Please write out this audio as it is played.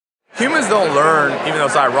Humans don't learn, even though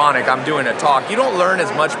it's ironic, I'm doing a talk. You don't learn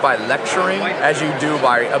as much by lecturing as you do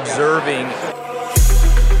by observing.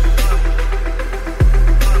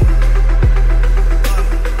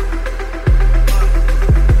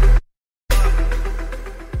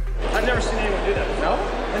 I've never seen anyone do that. No?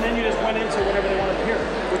 And then you just went into whatever they wanted to hear,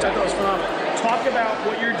 which I thought was phenomenal. Talk about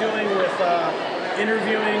what you're doing with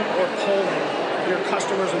interviewing or polling your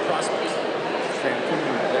customers and prospects.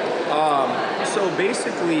 So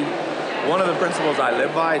basically, one of the principles I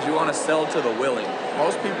live by is you want to sell to the willing.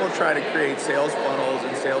 Most people try to create sales funnels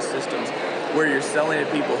and sales systems where you're selling to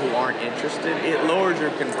people who aren't interested. It lowers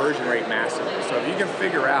your conversion rate massively. So if you can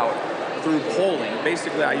figure out through polling,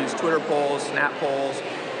 basically I use Twitter polls, Snap polls,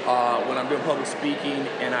 when I'm doing public speaking,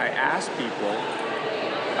 and I ask people,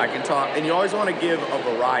 I can talk, and you always want to give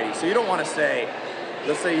a variety. So you don't want to say,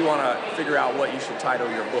 let's say you want to figure out what you should title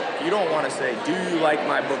your book. You don't want to say, do you like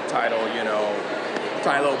my book title,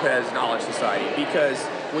 Ty Lopez, Knowledge Society? Because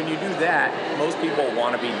when you do that, most people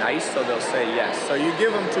want to be nice, so they'll say yes. So you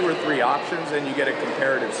give them 2 or 3 options, and you get a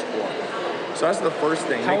comparative score. So that's the first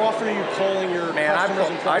thing. How often are you polling your customers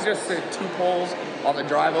and I prospects? just did 2 polls on the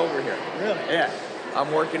drive over here. Really? Yeah.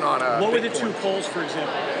 I'm working on a What were the Bitcoin. 2 polls, for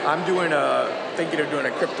example? I'm thinking of doing a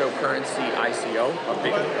cryptocurrency ICO,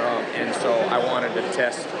 and so I wanted to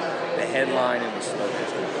test the headline and the slogan.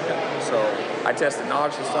 So I tested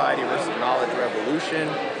Knowledge Society versus Knowledge Revolution,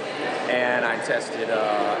 and I tested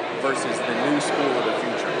versus the New School of the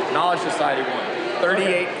Future. Knowledge Society won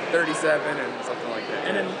 38, 37, and something like that.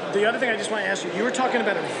 And then the other thing I just want to ask you, you were talking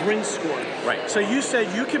about a VRIN score. Right. So you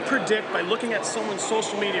said you can predict by looking at someone's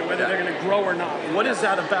social media whether they're going to grow or not. What is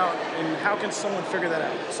that about, and how can someone figure that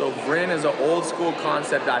out? So VRIN is an old school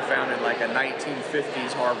concept I found in like a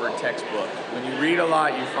 1950s Harvard textbook. When you read a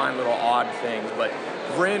lot, you find little odd things, but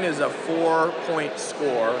VRIN is a 4-point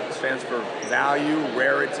score. It stands for value,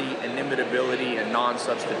 rarity, inimitability, and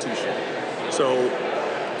non-substitution. So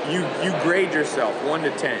you grade yourself 1 to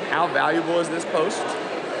 10. How valuable is this post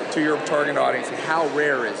to your target audience, and how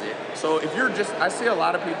rare is it? So if you're I see a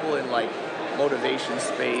lot of people in like motivation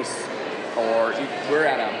space, or we're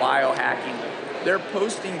at a biohacking, they're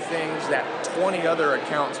posting things that 20 other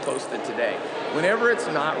accounts posted today. Whenever it's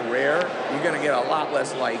not rare, you're gonna get a lot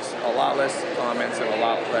less likes, a lot less comments, and a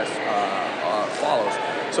lot less follows.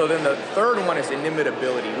 So then the third one is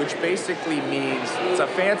inimitability, which basically means, it's a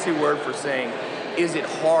fancy word for saying, is it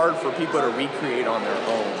hard for people to recreate on their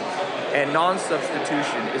own? And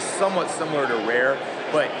non-substitution is somewhat similar to rare,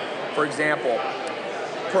 but for example,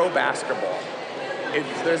 pro basketball.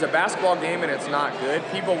 If there's a basketball game and it's not good,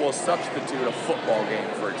 people will substitute a football game,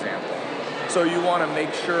 for example. So you want to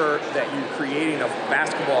make sure that you're creating a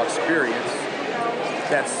basketball experience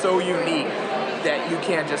that's so unique that you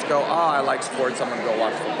can't just go, I like sports, I'm going to go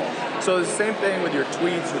watch football. So the same thing with your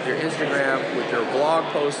tweets, with your Instagram, with your blog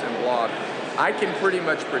posts and blog. I can pretty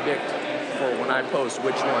much predict for when I post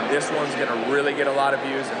which one. This one's going to really get a lot of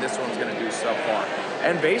views and this one's going to do subpar.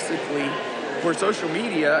 And basically, for social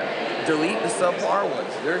media, delete the subpar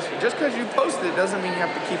ones. Just because you post it doesn't mean you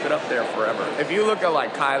have to keep it up there forever. If you look at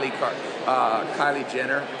like Kylie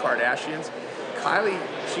Jenner, the Kardashians,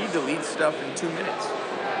 she deletes stuff in 2 minutes.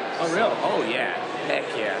 Oh, really? Oh, yeah. Heck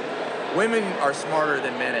yeah. Women are smarter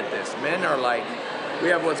than men at this. Men are like, we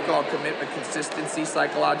have what's called commitment consistency,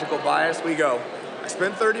 psychological bias. We go, I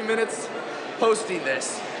spent 30 minutes posting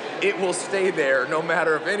this. It will stay there no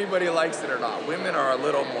matter if anybody likes it or not. Women are a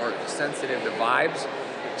little more sensitive to vibes.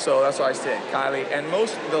 So that's why I said Kylie. And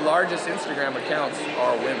the largest Instagram accounts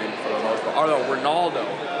are women for the most part. Although Ronaldo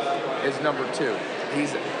is number 2.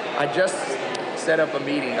 I just set up a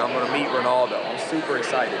meeting. I'm going to meet Ronaldo. I'm super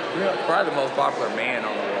excited. Really? Probably the most popular man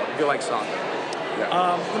on the world. If you like soccer.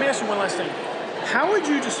 Yeah. Let me ask you one last thing. How would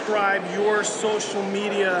you describe your social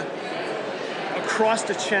media across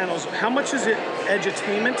the channels? How much is it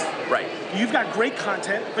edutainment? Right. You've got great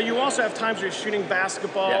content, but you also have times where you're shooting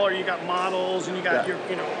basketball, or you got models, and you got your,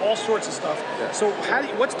 all sorts of stuff. Yeah. So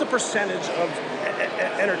what's the percentage of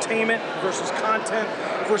entertainment versus content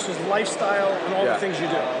versus lifestyle and all the things you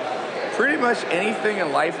do? Pretty much anything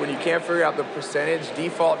in life, when you can't figure out the percentage,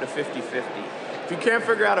 default to 50-50. If you can't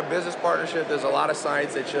figure out a business partnership, there's a lot of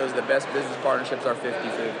science that shows the best business partnerships are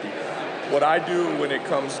 50-50. What I do when it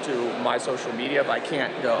comes to my social media, if I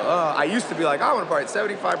can't go, I used to be like, I want to part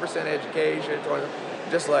 75% education, 20%.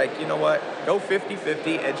 Just like, you know what, go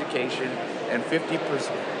 50-50 education and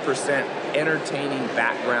 50% entertaining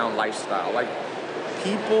background lifestyle. Like,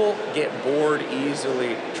 people get bored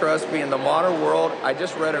easily. Trust me, in the modern world, I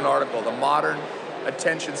just read an article, the modern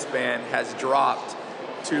attention span has dropped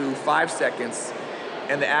to 5 seconds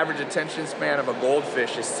and the average attention span of a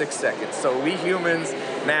goldfish is 6 seconds. So we humans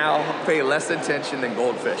now pay less attention than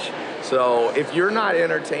goldfish. So if you're not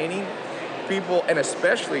entertaining people, and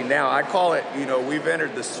especially now, I call it, you know, we've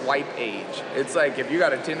entered the swipe age. It's like if you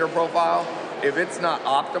got a Tinder profile, if it's not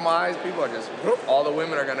optimized, people are just, whoop, all the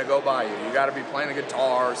women are gonna go by you. You gotta be playing a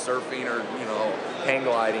guitar, surfing, or, you know, hang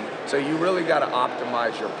gliding. So you really gotta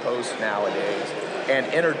optimize your posts nowadays. And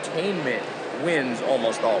entertainment wins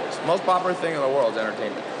almost always. Most popular thing in the world is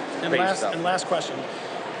entertainment. And last question.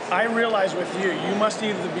 I realize with you, you must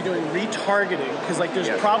either be doing retargeting, because like there's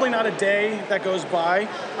probably not a day that goes by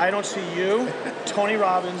I don't see you, Tony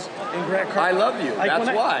Robbins, and Grant Cardone. I love you. Like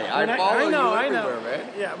that's why. I follow you everywhere, man.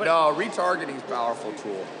 Yeah, but no, retargeting is a powerful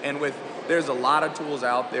tool. And there's a lot of tools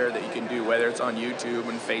out there that you can do, whether it's on YouTube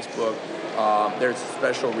and Facebook. There's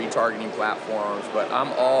special retargeting platforms, but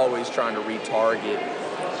I'm always trying to retarget.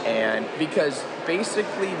 And because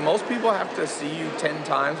basically most people have to see you 10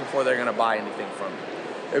 times before they're gonna buy anything from you.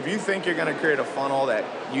 If you think you're gonna create a funnel that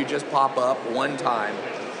you just pop up one time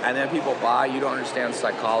and then people buy, you don't understand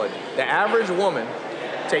psychology. The average woman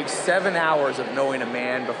takes 7 hours of knowing a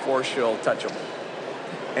man before she'll touch him.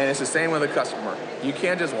 And it's the same with a customer. You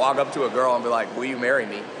can't just walk up to a girl and be like, will you marry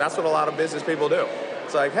me? That's what a lot of business people do.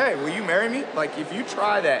 It's like, hey, will you marry me? Like if you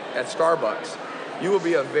try that at Starbucks, you will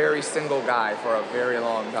be a very single guy for a very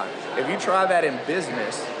long time. If you try that in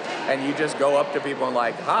business, and you just go up to people and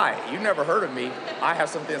like, hi, you've never heard of me. I have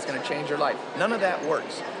something that's gonna change your life. None of that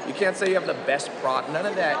works. You can't say you have the best product. None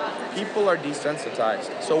of that. People are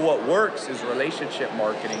desensitized. So what works is relationship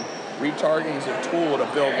marketing. Retargeting is a tool to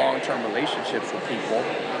build long-term relationships with people.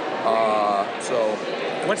 So,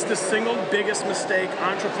 what's the single biggest mistake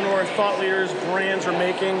entrepreneurs, thought leaders, brands are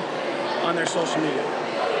making on their social media?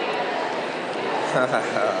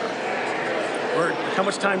 How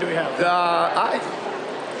much time do we have?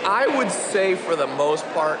 I would say for the most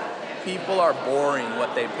part, people are boring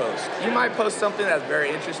what they post. You might post something that's very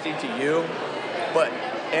interesting to you,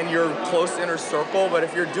 and your close inner circle, but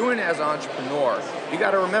if you're doing it as an entrepreneur, you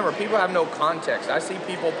gotta remember, people have no context. I see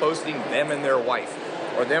people posting them and their wife,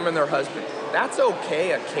 or them and their husband. That's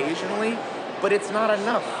okay occasionally, but it's not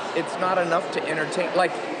enough. It's not enough to entertain.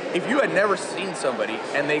 Like, if you had never seen somebody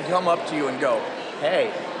and they come up to you and go,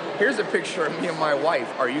 hey, here's a picture of me and my wife.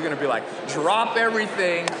 Are you gonna be like, drop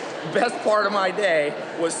everything, best part of my day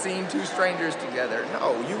was seeing two strangers together?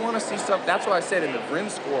 No, you wanna see stuff. That's why I said in the VRIN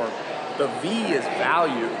score, the V is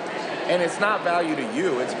value. And it's not value to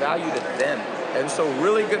you, it's value to them. And so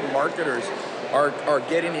really good marketers are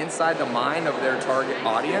getting inside the mind of their target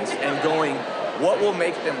audience and going, what will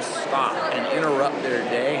make them stop and interrupt their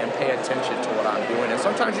day and pay attention to what I'm doing? And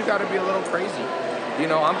sometimes you gotta be a little crazy. You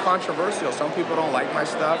know, I'm controversial. Some people don't like my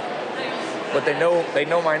stuff, but they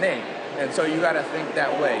know my name. And so you got to think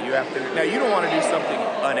that way. You have to. Now, you don't want to do something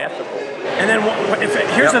unethical. And then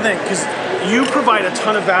here's the thing, because you provide a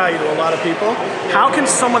ton of value to a lot of people. How can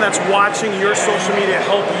someone that's watching your social media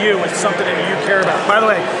help you with something that you care about? By the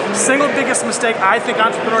way, single biggest mistake I think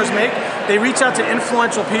entrepreneurs make, they reach out to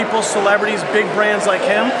influential people, celebrities, big brands like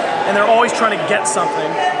him, and they're always trying to get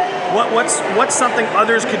something. What's something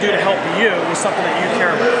others could do to help you with something that you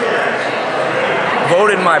care about?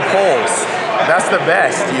 Vote in my polls. That's the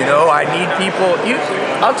best, you know. I need people.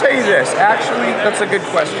 I'll tell you this. Actually, that's a good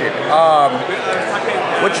question.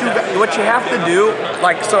 What you have to do,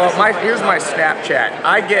 like, so here's my Snapchat.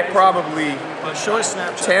 I get probably show us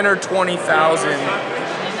Snapchat. 10 or 20,000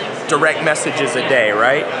 direct messages a day,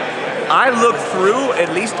 right? I look through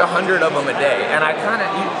at least 100 of them a day, and I kind of.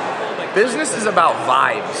 Business is about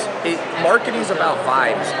vibes. Marketing is about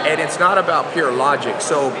vibes, and it's not about pure logic.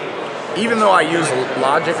 So even though I use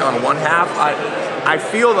logic on one half, I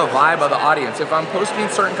feel the vibe of the audience. If I'm posting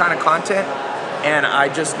certain kind of content and I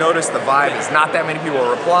just notice the vibe is not that many people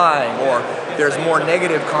are replying, or there's more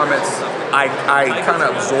negative comments, I kind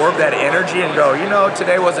of absorb that energy and go, you know,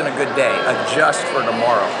 today wasn't a good day, adjust for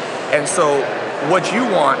tomorrow. And so what you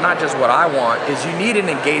want, not just what I want, is you need an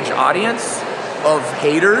engaged audience of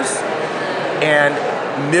haters and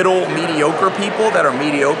middle mediocre people that are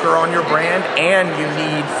mediocre on your brand, and you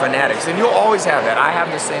need fanatics. And you'll always have that. I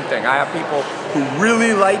have the same thing. I have people who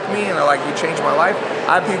really like me and they're like, you changed my life.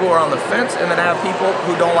 I have people who are on the fence, and then I have people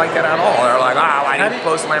who don't like it at all. They're like, I need to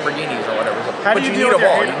post Lamborghinis or whatever. But you need them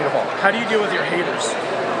all. You need them all. How do you deal with your haters?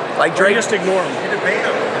 Like Drake, just ignore them. You debate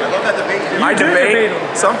them. I love that debate. I debate them.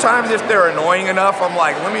 Sometimes if they're annoying enough, I'm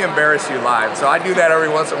like, let me embarrass you live. So I do that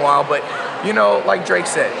every once in a while. But you know, like Drake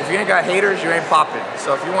said, if you ain't got haters, you ain't popping.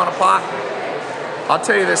 So if you want to pop, I'll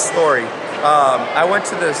tell you this story. I went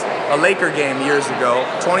to a Laker game years ago,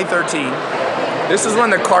 2013. This is when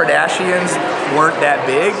the Kardashians weren't that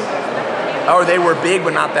big. or they were big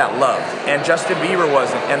but not that loved. And Justin Bieber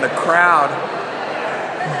wasn't, and the crowd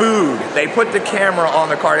booed. They put the camera on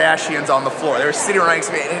the Kardashians on the floor. They were sitting right next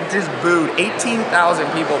to me and it just booed. 18,000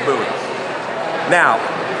 people booed. Now,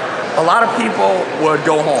 a lot of people would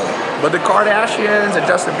go home, but the Kardashians and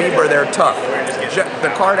Justin Bieber, they're tough. The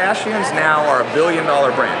Kardashians now are $1 billion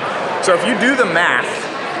brand. So if you do the math,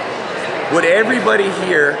 would everybody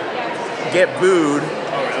here get booed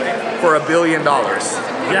for $1 billion?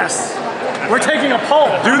 Yes. We're taking a poll.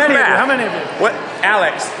 Do the math. How many of you? What,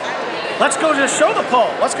 Alex? Let's go just show the poll.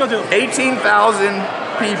 Let's go do it. 18,000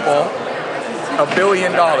 people, $1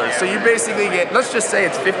 billion. So you basically get, let's just say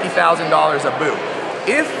it's $50,000 a boo.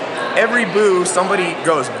 If every boo, somebody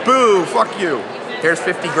goes, boo, fuck you, here's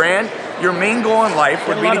 50 grand, your main goal in life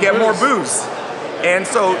would be to get more boos. And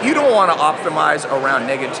so you don't want to optimize around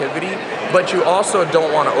negativity, but you also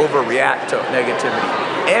don't want to overreact to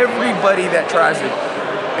negativity. Everybody that tries to,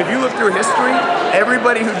 if you look through history,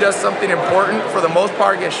 everybody who does something important, for the most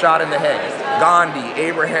part, gets shot in the head. Gandhi,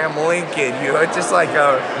 Abraham Lincoln, it's just like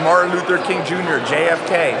Martin Luther King Jr.,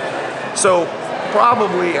 JFK. So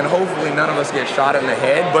probably and hopefully none of us get shot in the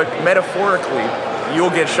head, but metaphorically,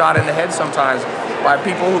 you'll get shot in the head sometimes by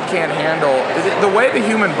people who can't handle. The way the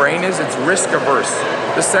human brain is, it's risk averse.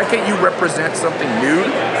 The second you represent something new,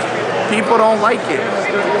 people don't like it.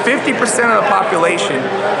 50% of the population,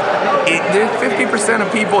 50%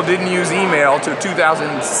 of people didn't use email till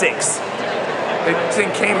 2006.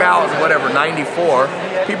 It came out, whatever, 94.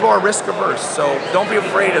 People are risk averse, so don't be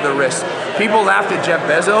afraid of the risk. People laughed at Jeff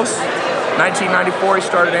Bezos. 1994, he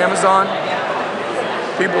started Amazon.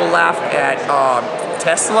 People laughed at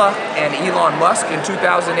Tesla and Elon Musk in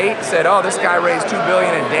 2008, said, oh, this guy raised $2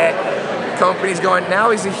 billion in debt. Company's going, now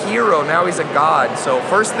he's a hero, now he's a god. So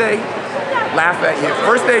first they laugh at you,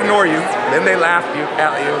 first they ignore you, then they laugh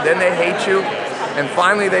at you, then they hate you, and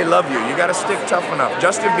finally they love you. You gotta stick tough enough.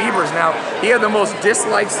 Justin Bieber's now, he had the most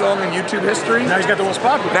disliked song in YouTube history. Now he's got the most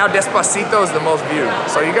popular. Now Despacito is the most viewed.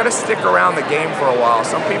 So you gotta stick around the game for a while.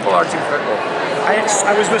 Some people are too fickle.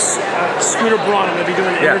 I was with Scooter Braun, I'm gonna be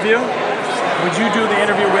doing an interview. Would you do the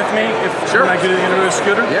interview with me when I do the interview with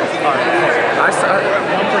Scooter? Yeah. All right. I saw it.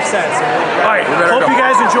 1%. All right. Hope you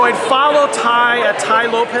guys enjoyed. Follow Ty at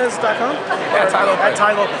TyLopez.com? Yeah, Ty Lopez. At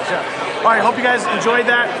Ty Lopez, yeah. All right. Hope you guys enjoyed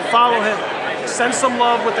that. Follow him. Send some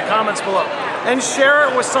love with the comments below. And share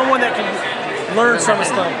it with someone that can learn some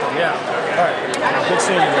stuff. Yeah. All right. Good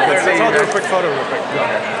seeing you. Let's all do a quick photo real quick. Go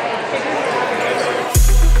ahead.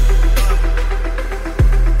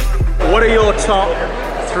 What are your top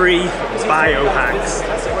 3 biohacks?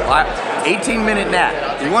 18-minute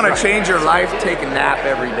nap. You want to change your life, take a nap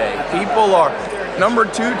every day. People are, number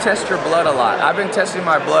 2, test your blood a lot. I've been testing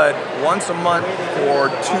my blood once a month for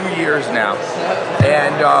 2 years now.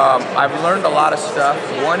 And I've learned a lot of stuff.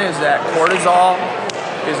 One is that cortisol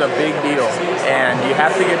is a big deal, and you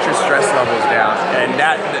have to get your stress levels down. And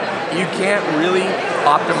that you can't really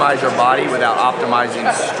optimize your body without optimizing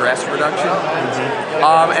stress reduction.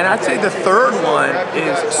 And I'd say the third one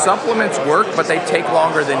is supplements work, but they take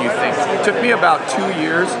longer than you think. It took me about 2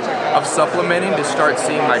 years of supplementing to start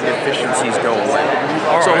seeing my deficiencies go away.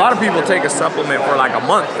 So a lot of people take a supplement for like a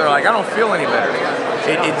month. They're like, I don't feel any better.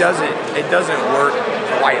 It doesn't work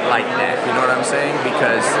quite like that. You know what I'm saying?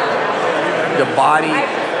 Because the body,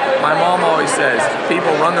 my mom always says,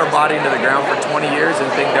 people run their body into the ground for 20 years and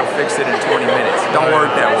think they'll fix it in 20 minutes. Don't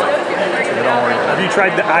work that way. It don't work that way. Have you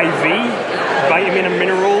tried the IV? Vitamin and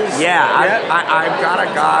minerals? Yeah, I've got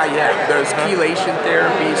a guy, there's chelation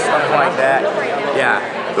therapy, stuff like that. Yeah,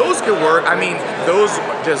 those could work. I mean, those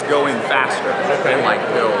just go in faster than like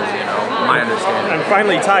pills, you know, my understanding. And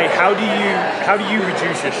finally, Ty, how do you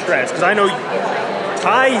reduce your stress? Because I know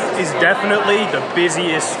Ty is definitely the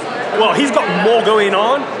busiest. Well, he's got more going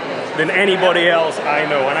on than anybody else I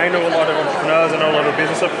know. And I know a lot of entrepreneurs, I know a lot of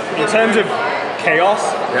business stuff. In terms of chaos,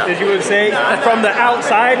 as you would say, from the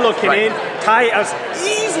outside looking in, Ty has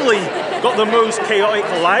easily got the most chaotic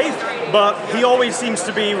life, but he always seems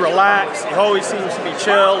to be relaxed, he always seems to be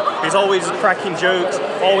chill, he's always cracking jokes,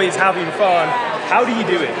 always having fun. How do you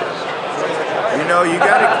do it? You know, you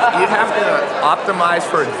have to optimize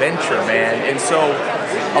for adventure, man. And so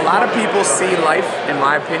a lot of people see life, in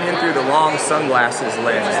my opinion, through the wrong sunglasses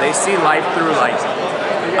lens. They see life through like,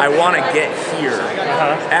 I want to get here,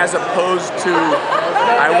 as opposed to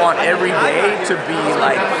I want every day to be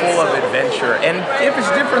like full of adventure. And if it's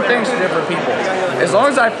different things to different people, as long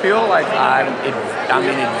as I feel like I'm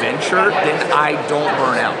in adventure, then I don't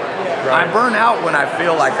burn out. I burn out when I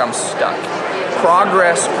feel like I'm stuck.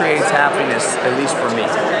 progress creates happiness, at least for me.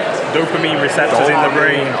 Dopamine receptors in the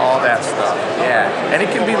brain. All that stuff. Yeah. And it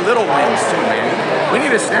can be little wins too, man. We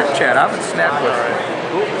need a Snapchat. I haven't snapped with you.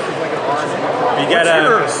 You got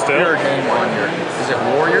your name on your, is it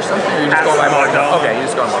Warrior something? Or you just go by Mark? Okay, you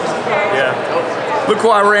just go by Mark. Yeah. Look who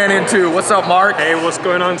I ran into. What's up, Mark? Hey, what's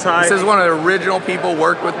going on, Ty? This is one of the original people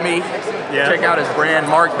worked with me. Yeah. Check out his brand,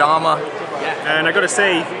 Mark Dama. And I got to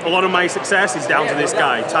say, a lot of my success is down to this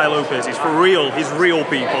guy, Ty Lopez. He's for real. He's real,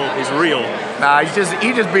 people. He's real. Nah, he's just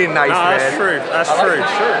being nice, man. That's true. That's true.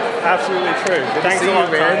 Sure. Absolutely true. Thanks a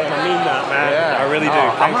lot, man. I mean that, man. Yeah. I really do.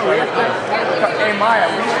 Thanks for everything. Hey, Maya,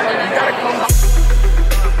 you gotta come.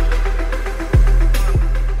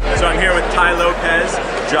 So I'm here with Ty Lopez,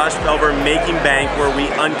 Josh Pelver, Making Bank, where we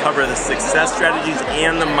uncover the success strategies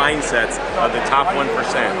and the mindsets of the top 1%.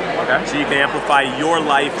 Okay. So you can amplify your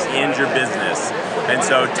life and your business. And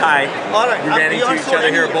so Ty, we ran into each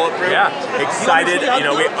other here at Bulletproof. Yeah. Excited. You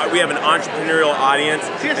know, we have an entrepreneurial audience,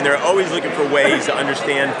 and they're always looking for ways to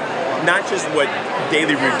understand not just what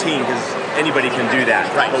daily routine, because anybody can do that.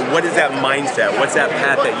 Right. But what is that mindset? What's that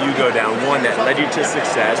path that you go down? One, that led you to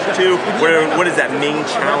success. Two, what is that main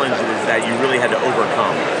challenge that you really had to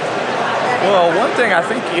overcome? Well, one thing I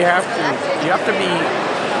think you have to be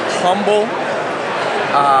humble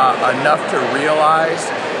enough to realize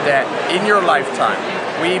that in your lifetime,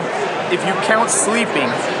 if you count sleeping,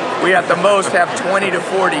 we at the most have 20 to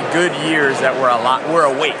 40 good years that we're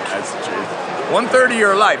awake. That's true. 1/3 of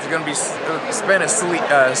your life is going to be spent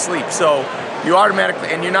asleep. So you automatically,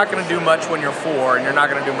 and you're not going to do much when you're 4, and you're not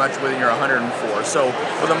going to do much when you're 104. So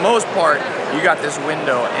for the most part, you got this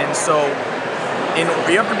window, and so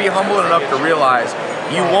you have to be humble enough to realize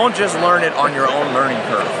you won't just learn it on your own learning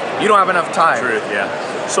curve. You don't have enough time. Truth, yeah.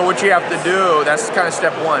 So what you have to do, that's kind of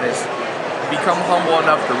step 1, is become humble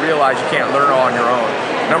enough to realize you can't learn it all on your own.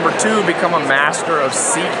 Number 2, become a master of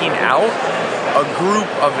seeking out a group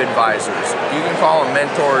of advisors. You can call them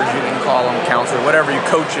mentors, you can call them counselors, whatever, you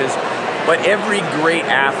coaches, but every great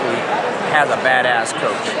athlete has a badass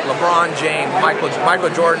coach. LeBron James, Michael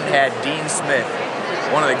Jordan had Dean Smith,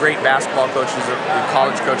 one of the great basketball coaches,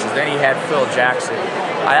 college coaches. Then he had Phil Jackson.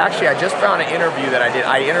 I just found an interview that I did.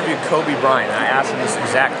 I interviewed Kobe Bryant, and I asked him this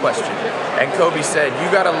exact question. And Kobe said, you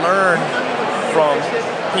gotta learn from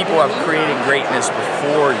people who have created greatness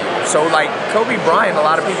before you. So like Kobe Bryant, a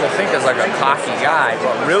lot of people think is like a cocky guy,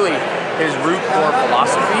 but really his root core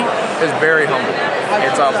philosophy is very humble.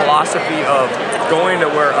 It's a philosophy of going to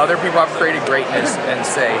where other people have created greatness and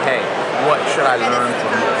say, hey, what should I learn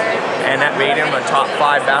from you? And that made him a top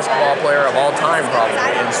 5 basketball player of all time, probably.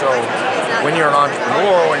 And so when you're an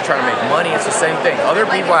entrepreneur, when you're trying to make money, it's the same thing. Other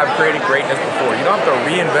people have created greatness before. You don't have to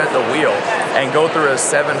reinvent the wheel and go through a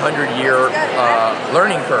 700-year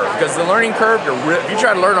learning curve. Because the learning curve, if you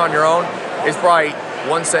try to learn on your own, it's probably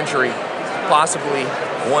 1 century, possibly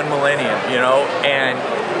 1 millennium, you know? And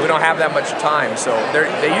we don't have that much time. So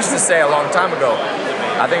they used to say a long time ago,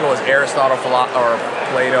 I think it was Aristotle or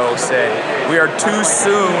Plato said, we are too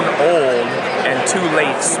soon old and too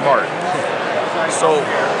late smart. So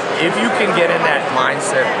if you can get in that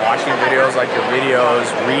mindset, watching videos like your videos,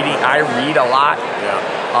 reading, I read a lot.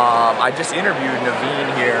 Yeah. I just interviewed Naveen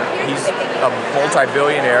here. He's a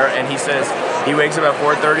multi-billionaire, and he says he wakes up at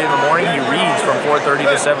 4:30 in the morning, he reads from 4:30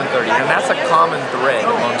 to 7:30, and that's a common thread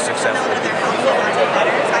among successful people.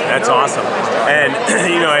 That's awesome. And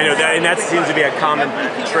I know that, and that seems to be a common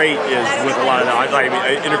trait is with a lot of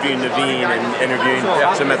interviewing Naveen and interviewing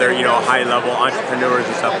some other high-level entrepreneurs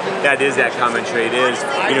and stuff. That is that common trait is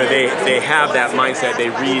they have that mindset. They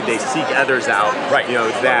read, they seek others out. Right.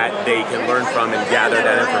 That they can learn from and gather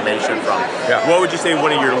that information from. Yeah. What would you say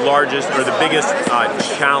one of your largest or the biggest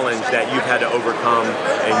challenge that you've had to overcome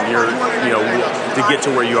in your to get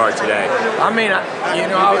to where you are today? I mean,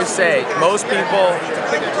 I always say most people,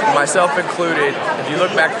 myself included, if you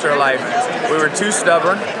look back at your life, we were too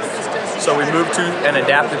stubborn, so we moved too and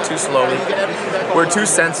adapted too slowly. We're too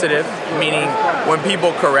sensitive, meaning when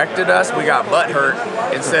people corrected us, we got butthurt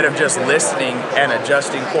instead of just listening and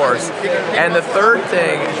adjusting course. And the third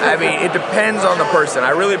thing, I mean, it depends on the person. I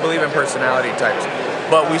really believe in personality types,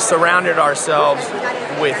 but we surrounded ourselves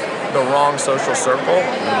with the wrong social circle.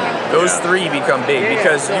 Those 3 become big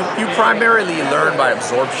because you primarily learn by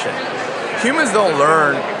absorption. Humans don't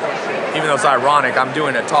learn, even though it's ironic, I'm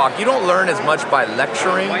doing a talk, you don't learn as much by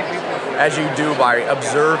lecturing as you do by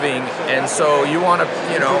observing, and so you want to,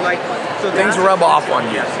 things rub off on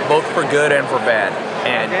you, both for good and for bad.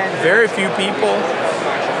 And very few people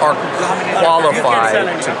are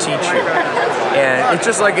qualified to teach you. And it's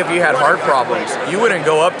just like if you had heart problems, you wouldn't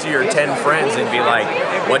go up to your 10 friends and be like,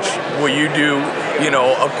 what will you do?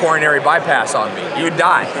 a coronary bypass on me. You'd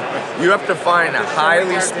die. You have to find a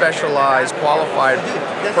highly specialized, qualified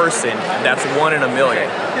person that's 1 in a million.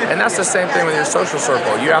 And that's the same thing with your social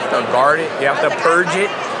circle. You have to guard it, you have to purge it,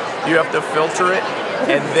 you have to filter it,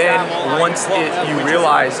 and then once you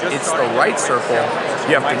realize it's the right circle,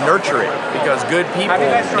 you have to nurture it, because good people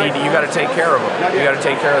you got to take care of them. You got to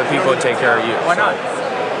take care of the people that take care of you. Why not?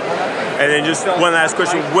 And then just one last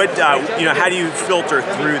question: what how do you filter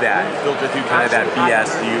through that? Filter through kind of that BS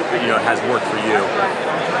has worked for you.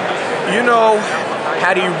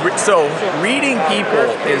 How do you? So reading people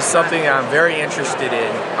is something I'm very interested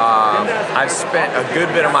in. I've spent a good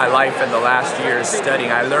bit of my life in the last years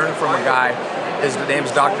studying. I learned from a guy. His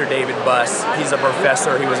name's Dr. David Buss. He's a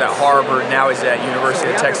professor. He was at Harvard. Now he's at University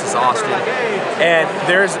of Texas, Austin. And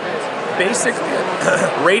there's basically,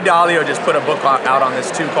 Ray Dalio just put a book out on this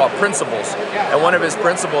too called Principles. And one of his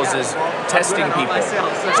principles is testing people.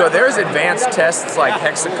 So there's advanced tests like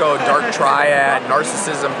Hexacode, Dark Triad,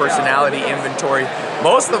 Narcissism, Personality Inventory.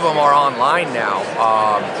 Most of them are online now.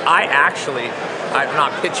 I'm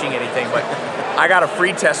not pitching anything, but I got a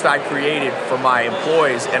free test I created for my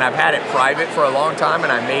employees, and I've had it private for a long time,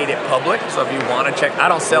 and I made it public. So if you want to check, I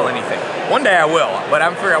don't sell anything. One day I will, but I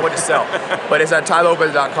haven't figured out what to sell. But it's at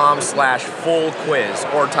tylopez.com/full-quiz,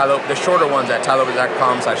 or the shorter ones at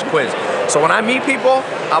tylopez.com/quiz. So when I meet people,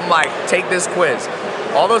 I'm like, take this quiz.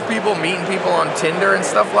 All those people meeting people on Tinder and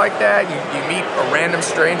stuff like that, you meet a random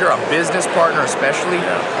stranger, a business partner especially.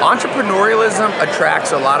 Entrepreneurialism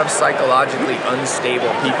attracts a lot of psychologically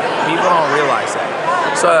unstable people. People don't realize that.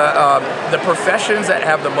 So the professions that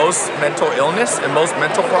have the most mental illness and most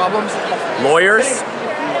mental problems, lawyers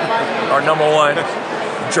are number 1.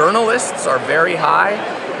 Journalists are very high,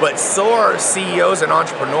 but so are CEOs and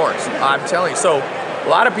entrepreneurs. I'm telling you. So a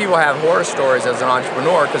lot of people have horror stories as an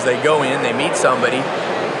entrepreneur because they go in, they meet somebody,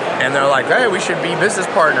 and they're like, hey, we should be business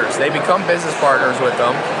partners. They become business partners with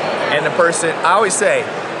them. And the person, I always say,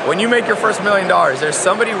 when you make your first $1 million, there's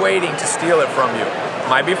somebody waiting to steal it from you. It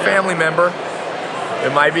might be a family member.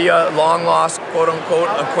 It might be a long lost, quote unquote,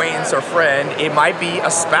 acquaintance or friend. It might be a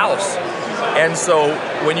spouse. And so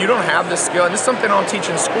when you don't have this skill, and this is something I'll teach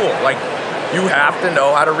in school, like, you have to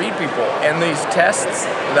know how to read people. And these tests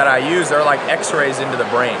that I use, they're like x-rays into the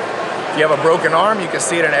brain. If you have a broken arm, you can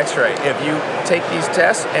see it in x-ray. If you take these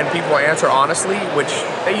tests and people answer honestly, which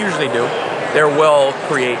they usually do, they're well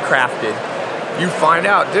crafted, you find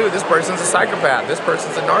out, dude, this person's a psychopath, this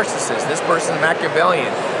person's a narcissist, this person's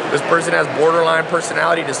Machiavellian, this person has borderline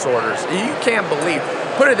personality disorders. You can't believe.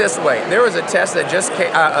 Put it this way, there was a test that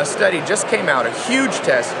a study just came out, a huge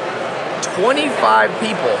test.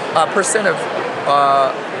 25% of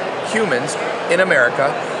humans in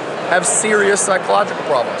America have serious psychological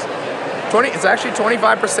problems. It's actually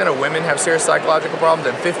 25% of women have serious psychological problems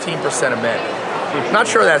and 15% of men. Not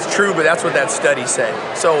sure that's true, but that's what that study said.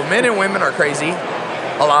 So men and women are crazy,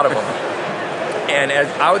 a lot of them. And as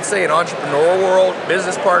I would say in entrepreneurial world,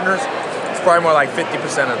 business partners, it's probably more like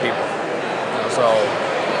 50% of the people. So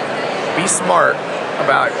be smart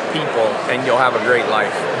about people and you'll have a great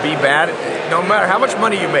life. Be bad, no matter how much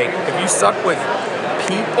money you make, if you suck with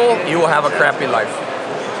people, you will have a crappy life.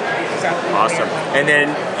 Awesome. And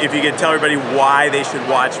then if you could tell everybody why they should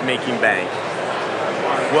watch Making Bank.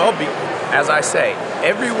 Well, as I say,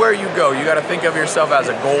 everywhere you go, you got to think of yourself as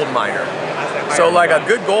a gold miner. So like a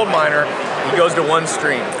good gold miner, he goes to one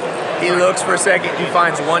stream. He looks for a second, he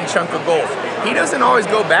finds one chunk of gold. He doesn't always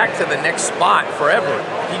go back to the next spot forever.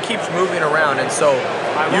 He keeps moving around, and so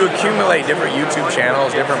you accumulate different YouTube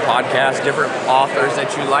channels, different podcasts, different authors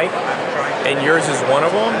that you like, and yours is one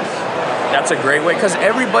of them. That's a great way, because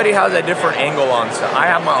everybody has a different angle on stuff. I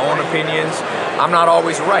have my own opinions. I'm not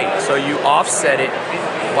always right, so you offset it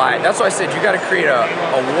by, that's why I said you got to create a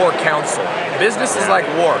war council. Business is like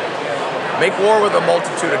war. Make war with a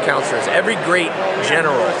multitude of counselors. Every great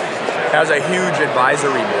general has a huge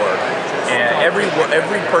advisory board, and every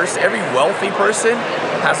wealthy person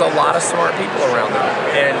has a lot of smart people around them.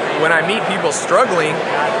 And when I meet people struggling,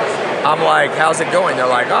 I'm like, how's it going? They're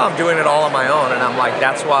like, oh, I'm doing it all on my own. And I'm like,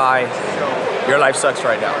 that's why your life sucks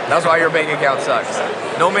right now. That's why your bank account sucks.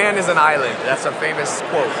 No man is an island. That's a famous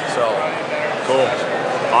quote. So cool.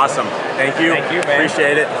 Awesome. Thank you. Thank you, man.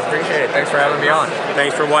 Appreciate it. Appreciate it. Thanks for having me on.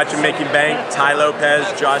 Thanks for watching Making Bank. Ty Lopez,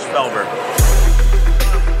 Josh Felber.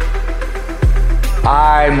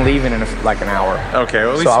 I'm leaving in like an hour. Okay,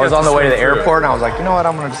 well, at least So I you was got on to the way to the swing through it. airport, and I was like, you know what,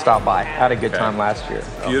 I'm going to stop by. I had a good time last year.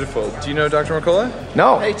 Beautiful. Do you know Dr. Mercola?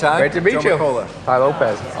 No. Hey, Ty. Great to meet Joe you. Mercola. Ty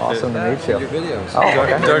Lopez. Awesome to meet you. Your videos. Oh,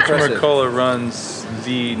 okay. Dr. Impressive. Mercola runs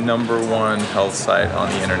the #1 health site on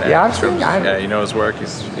the internet. Yeah, I've In seen- terms of- I've- yeah, you know his work.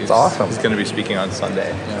 He's awesome. He's going to be speaking on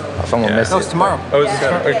Sunday. Someone Yeah. missed No, it. it's tomorrow. Oh,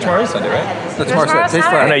 it's tomorrow's Sunday, right? No, tomorrow's Saturday. Today's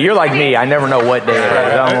I know, Friday. you're like me. I never know what day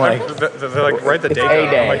it is. I'm like, They're like, write the date down.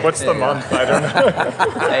 A-Day. I'm like, what's the month? I don't know.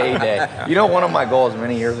 A day. You know, one of my goals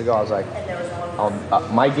many years ago, I was like,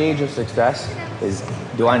 my gauge of success is,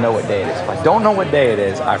 do I know what day it is? If I don't know what day it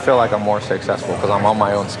is, I feel like I'm more successful because I'm on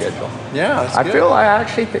my own schedule. Yeah, that's I good. feel I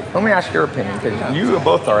actually think, let me ask your opinion, because you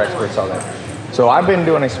both are experts on that. So I've been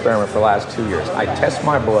doing an experiment for the last 2 years. I test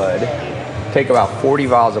my blood, take about 40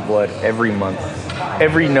 vials of blood every month,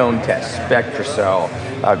 every known test, SpectraCell,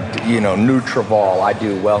 Nutravol, I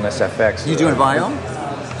do Wellness FX. You doing Viome?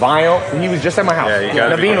 Viome, he was just at my house. Yeah, you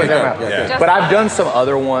gotta be Naveen was at my careful. house. Yeah. But I've done some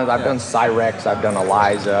other ones. I've done Cyrex, I've done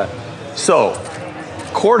Eliza. So,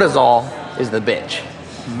 cortisol is the bitch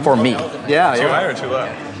for me. Yeah, Too high yeah. or too low?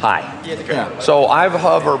 High. Yeah. So I've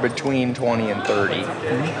hovered between 20 and 30.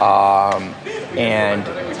 And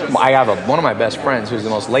I have one of my best friends who's the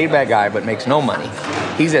most laid back guy but makes no money.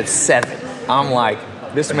 He's at 7. I'm like,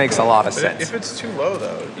 this makes a lot of But sense. if it's too low,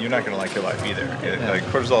 though, you're not going to like your life either. Like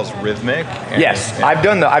cortisol is rhythmic. And, Yes, yeah. I've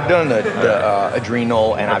done the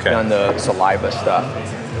adrenal and I've Okay. done the saliva stuff,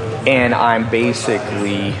 and I'm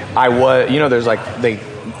basically there's like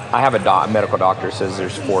I have a medical doctor says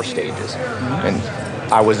there's 4 stages, and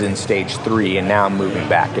I was in stage 3 and now I'm moving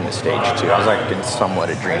back into stage 2. I was like in somewhat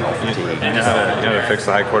adrenal You fatigue. know how to fix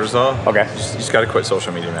the high cortisol? Okay. You just got to quit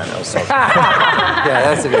social media, man. It'll solve it.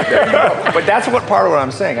 Yeah, that's a good thing. But that's what part of what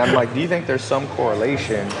I'm saying. I'm like, do you think there's some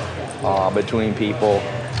correlation between people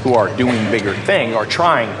who are doing bigger thing or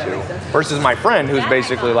trying to versus my friend who's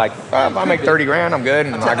basically like, if I make 30 grand, I'm good,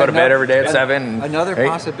 and I go to bed every day at 7. and Another 8.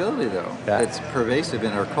 possibility, though, Yeah. that's pervasive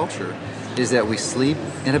in our culture is that we sleep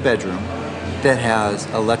in a bedroom that has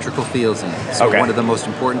electrical fields in it. So Okay. one of the most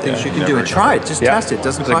important things Yeah, you can never do, and try it, just Yeah. test it.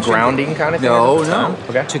 Doesn't Is it cost you grounding anything. kind of thing No, at the time? no.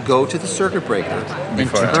 Okay. To go to the circuit breaker and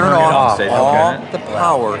Before I turn turn it off off, stay all okay. the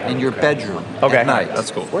power in your bedroom Okay. at night.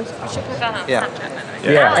 That's cool. Yeah.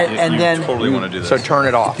 Yeah. And you then totally you- want to do this. So turn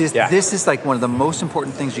it off. This, yeah. this is like one of the most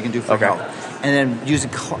important things you can do for Okay. health. And then use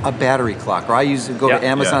a battery clock. Or I go to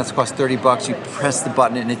Yeah. Amazon. Yeah. It costs $30. You press the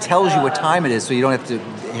button and it tells you what time it is, so you don't have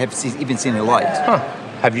to even see any lights. Huh.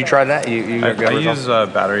 Have you tried that? You I ever use a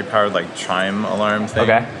battery-powered like chime alarm thing.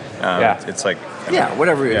 Okay. Yeah. It's like Yeah,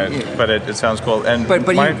 whatever. Yeah, but it sounds cool. And But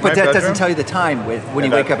my that bedroom- doesn't tell you the time when you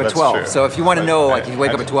Yeah, wake up at that's 12. true. So if you want to know, like, if you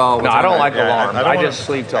wake up at 12. No, what's I don't the like time? alarms. don't I wanna- just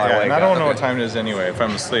sleep till I yeah, wake and I don't up. know what time it is anyway if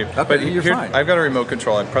I'm asleep. Okay, But you're here, fine. I've got a remote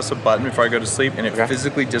control. I press a button before I go to sleep, and it Okay.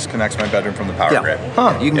 physically disconnects my bedroom from the power Yeah. grid.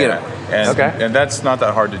 Huh. You can get it. And, Okay. and that's not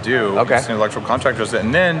that hard to do. Okay. It's an electrical contractor does it,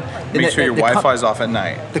 and then make the- sure your the com- Wi-Fi is off at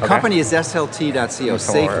night. The company is SLT.co,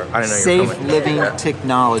 Safe, over. I didn't know you were Safe coming. Living Yeah.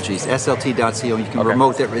 Technologies, SLT.co. You can Okay.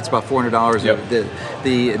 remote that. It's about $400. Yep.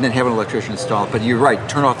 And then have an electrician install it. But you're right.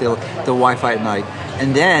 Turn off the Wi-Fi at night,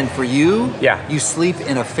 and then for you, Yeah. you sleep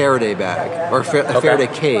in a Faraday bag or a Faraday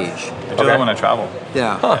cage. I do that when I travel.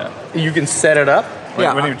 Yeah. You can set it up.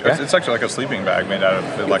 Yeah. It's actually like a sleeping bag made out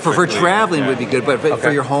of electric. For traveling yeah. would be good, but for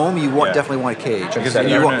Okay. your home, you Yeah. definitely want a cage because set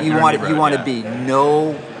it you up. want You're in a neighborhood, to be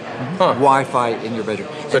no Wi-Fi in your bedroom.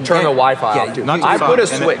 So And turn then- the Wi-Fi yeah, off too. Not I just put a in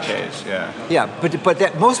switch. cage, yeah. Yeah, but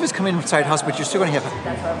that most of it's coming inside house, but you're still going to have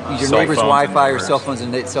your Cell neighbor's phones and Wi-Fi or neighbors. cell phones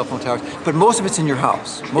and cell phone towers. But most of it's in your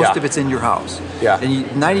house. Most Yeah. of it's in your house. Yeah.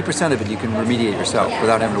 And 90% of it you can remediate yourself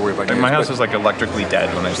without having to worry about And yours. my house But- is like electrically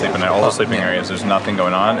dead when I sleep in all the sleeping areas. There's nothing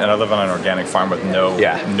going on, and I live on an organic farm with no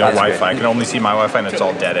Yeah, no that's Wi-Fi. good. I can only see my Wi-Fi, and it's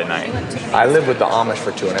all dead at night. I lived with the Amish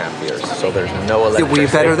for 2.5 years, so there's no electricity. Were you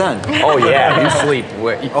better then? Oh yeah, you sleep.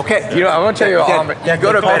 Okay. You know, I'm gonna tell you, you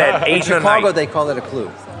go to bed at 8 In at Chicago, night. they call it a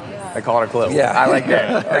clue. They call it a clue. Yeah. I like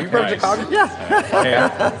that. Are you from Nice. Chicago? Hey,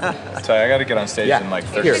 so I got to get on stage Yeah. in like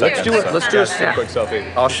 30 Here, seconds. let's do it. so Let's do a just snap. quick selfie.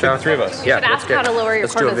 I'll Just show the three of us. Yeah, Should let's ask get. how to lower your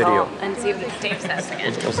let's do a video. cortisol and see if the stage says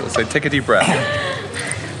again. So take a deep breath.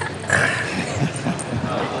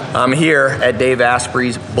 I'm here at Dave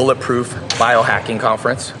Asprey's Bulletproof Biohacking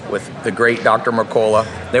Conference with the great Dr. Mercola.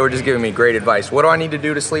 They were just giving me great advice. What do I need to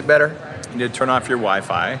do to sleep better? You need to turn off your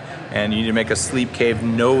Wi-Fi, and you need to make a sleep cave,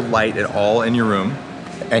 no light at all in your room.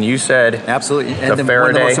 And you said Absolutely. The And then one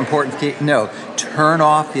of the Faraday. most important turn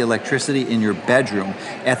off the electricity in your bedroom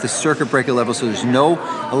at the circuit breaker level so there's no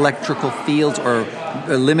electrical fields or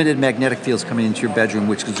limited magnetic fields coming into your bedroom,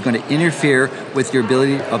 which is going to interfere with your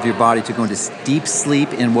ability of your body to go into deep sleep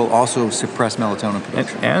and will also suppress melatonin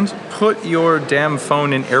production. And put your damn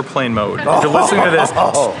phone in airplane mode. If you're listening to this,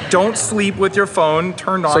 don't sleep with your phone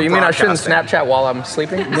turned on. So you mean I shouldn't broadcasting. Snapchat while I'm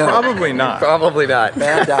sleeping? No. Probably not. Probably not.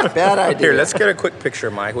 Bad idea. Here, let's get a quick picture,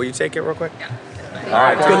 Mike. Will you take it real quick? All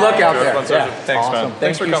right, good luck out there. Thanks, Awesome. man.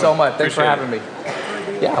 Thanks for you coming. so much. Thanks for Appreciate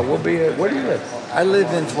having me. Yeah, we'll be. Where do you live? I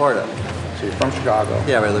live in Florida. So you're from Chicago.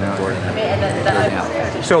 Yeah, I live in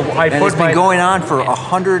Florida. So I And put it's been going on for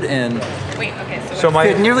 100 and Wait, okay, so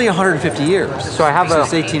nearly 150 years. So I have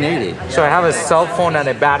since 1880. So I have a cell phone and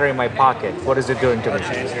a battery in my pocket. What is it doing to me?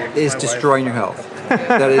 Is destroying your health.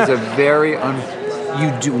 That is a very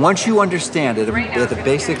once you understand it at the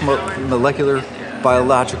basic molecular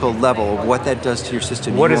biological level of what that does to your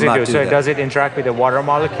system. What you does will it not do? do So that. does it interact with the water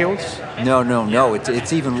molecules? No.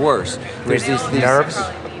 It's even worse. There's these nerves?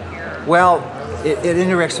 Well, it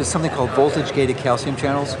interacts with something called voltage-gated calcium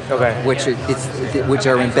channels, Okay. which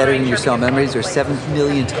are embedded in your cell membranes. They're 7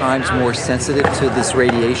 million times more sensitive to this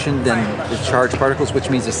radiation than the charged particles, which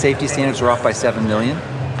means the safety standards are off by 7 million.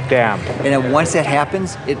 Damn. And then once that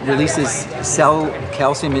happens, it releases cell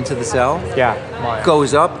calcium into the cell. Yeah.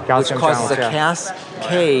 Goes up, Calcium which causes channels, a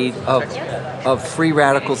cascade of free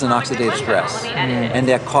radicals and oxidative stress, and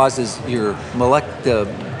that causes your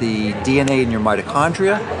the DNA in your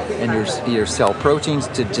mitochondria and your cell proteins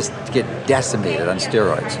to just get decimated on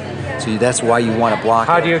steroids. So that's why you want to block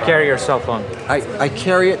How it. do you carry your cell phone? I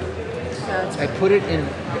carry it. I put it in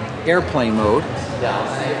airplane mode.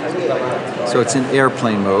 So it's in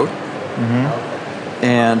airplane mode,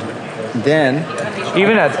 and then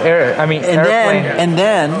Even at airplane. and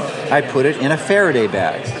then I put it in a Faraday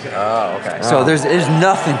bag. Oh, okay. So there's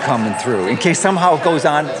nothing coming through in case somehow it goes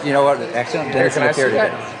on. You know what? Accident. Then it's in can a I see Faraday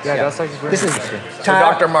that? bag. Yeah, that's like very This is interesting. So Ty,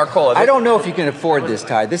 Dr. Marcola. I don't know if you can afford this,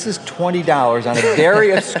 Ty. This is $20 on a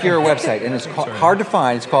very obscure website, and it's hard to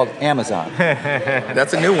find. It's called Amazon.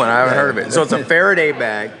 That's a new one. I haven't heard of it. So it's a Faraday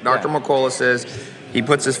bag. Dr. McCullough says he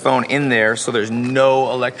puts his phone in there so there's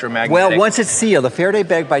no electromagnetic. Well, once it's sealed, a Faraday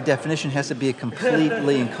bag by definition has to be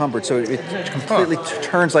completely encumbered, so it completely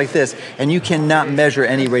turns like this, and you cannot measure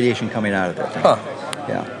any radiation coming out of it. Huh.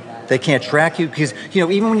 Yeah. They can't track you because,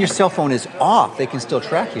 even when your cell phone is off, they can still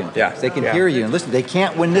track you. Yeah. They can hear you and listen. They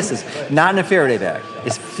can't when this is not in a Faraday bag.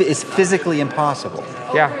 It's physically impossible.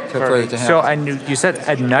 Yeah. for it to So happen. and you said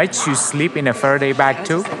at night you sleep in a Faraday bag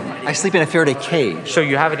too? I sleep in a Faraday cage. So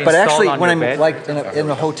you have it But installed actually, on when your I'm bed? like in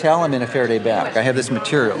a hotel, I'm in a Faraday bag. I have this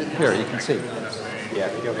material. Here, you can see.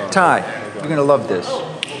 Ty, you're gonna love this.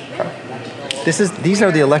 These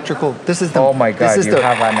are the electrical. This is the. Oh my God! This is You the,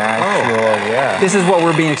 have an actual yeah. This is what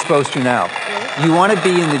we're being exposed to now. You want to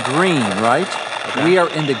be in the green, right? We are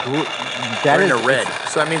in the We're in the red.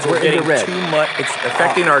 So that means we're in the getting red. too much. It's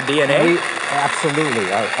affecting our DNA.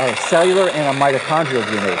 Absolutely, our cellular and our mitochondrial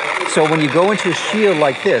DNA. So when you go into a shield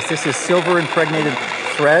like this is silver impregnated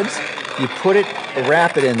threads. You put it,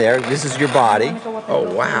 wrap it in there. This is your body.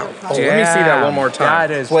 Oh, wow. Oh, let me see that one more time.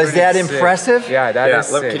 That is Was that pretty sick. impressive? Yeah, that is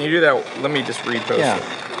sick. Can you do that? Let me just repost Yeah. it.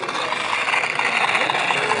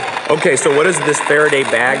 Okay, so what is this Faraday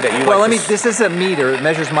bag that you Well, like? this is a meter. It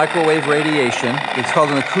measures microwave radiation. It's called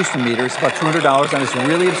an acoustometer. It's about $200 on this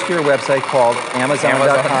really obscure website called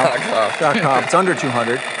Amazon.com. It's under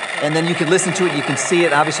 $200. And then you can listen to it. You can see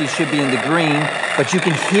it. Obviously, it should be in the green, but you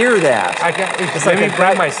can hear that. It's like let me a-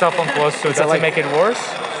 bring my cell phone close so it doesn't like- make it worse.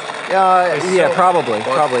 Yeah, probably.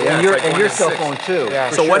 yeah, And it's like your 1 to cell 6. phone too. Yeah.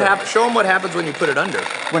 for So what sure. happens? Show them what happens when you put it under.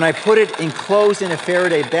 When I put it enclosed in a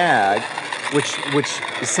Faraday bag, which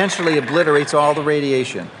essentially obliterates all the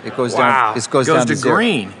radiation. It goes Wow. down. It goes down to zero.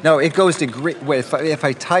 green. No, it goes to green. Wait, if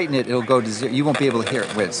I tighten it, it'll go to zero. You won't be able to hear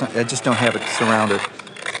it. Wait, I just don't have it surrounded.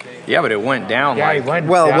 Yeah, but it went down Yeah, like. it went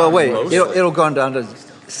Well, down. wait. mostly. It'll go down to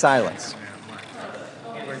silence.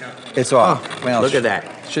 It's off. Well, Look at that.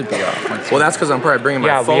 Should be off. Well, that's because I'm probably bringing my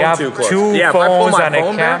Yeah, phone we have too close. two Yeah, if I pull phones my and a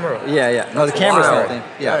phone back, camera. Yeah. No, the camera's wild. nothing.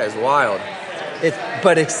 Yeah. That is wild.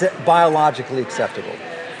 But it's biologically acceptable.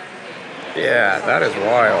 Yeah, that is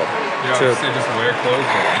wild. Just wear clothes.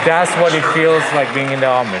 That's what it feels like being in the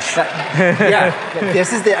Amish. Yeah,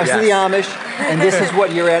 this is the Amish, and this is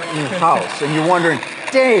what you're at in your house, and you're wondering,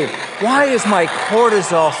 Dave, why is my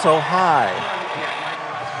cortisol so high?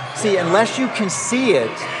 See, unless you can see it,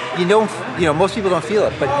 most people don't feel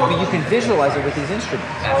it, but you can visualize it with these instruments,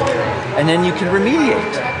 and then you can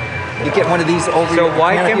remediate. You get one of these over. So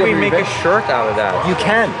why canopy can't we over your make a bed. shirt out of that? You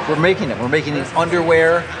can. We're making it. We're making these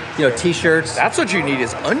underwear, T-shirts. That's what you need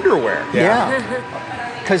is underwear. Yeah.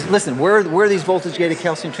 Because listen, where are these voltage-gated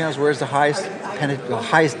calcium channels? Where's the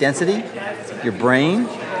highest density? Your brain,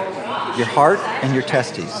 your heart and your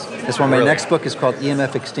testes. That's why my next book is called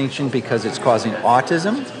EMF Extinction, because it's causing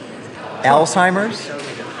autism, Alzheimer's,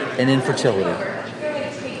 and infertility.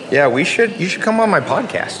 Yeah, you should come on my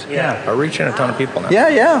podcast. Yeah. I'm reaching a ton of people now.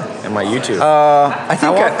 Yeah. And my YouTube. I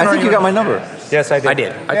think you got my number. Yes, I did. I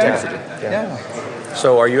did. I texted you. Yeah.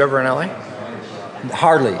 So are you ever in LA?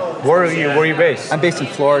 Hardly. Where are you based? I'm based in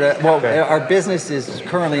Florida. Well, our business is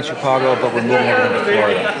currently in Chicago, but we're moving everything to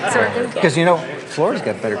Florida. Because, Florida's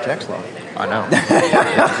got better tax law. I know.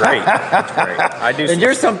 It's great. It's great. I do. And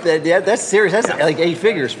you're something. Yeah, that's serious. That's like 8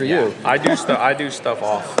 figures for you. I do stuff. I do stuff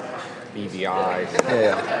off BVI.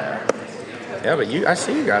 Yeah. Yeah, but I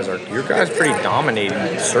see you guys pretty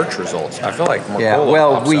dominating search results. I feel like more. Yeah.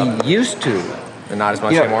 Well, we used to. And not as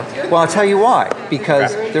much anymore. Well, I'll tell you why.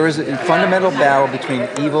 Because there is a fundamental battle between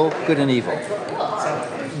good and evil.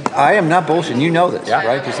 I am not bullshitting. You know this,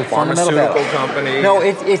 right? There's a fundamental battle. Company. No,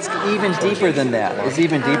 it's even deeper than that. It's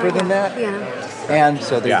even deeper than that. Yeah. And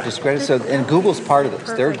so they're discredited. So, and Google's part of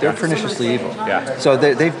this. They're perniciously evil. Yeah. So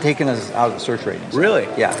they've taken us out of the search ratings. Really?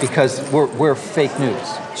 Yeah, because we're fake news.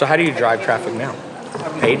 So how do you drive traffic now?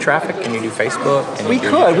 Paid traffic? Can you do Facebook? We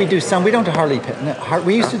could. We do some. We don't hardly.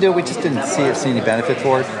 We used to do it. We just didn't see any benefit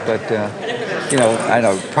for it. But I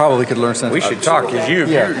know probably could learn something. We should talk because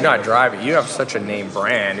you're not driving. You have such a name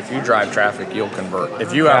brand. If you drive traffic, you'll convert.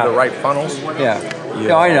 If you have the right funnels. Yeah.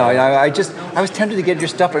 No, I know. I was tempted to get your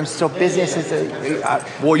stuff, but I'm so busy.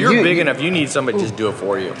 Well, you're big enough. You need somebody to just do it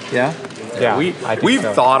for you. Yeah. Yeah, we've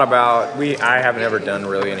thought about. I have never done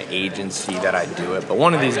really an agency that I do it, but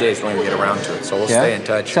one of these days we're gonna get around to it. So we'll stay in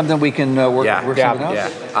touch. Something we can work something out.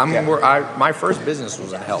 Yeah. My first business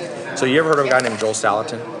was in health. So you ever heard of a guy named Joel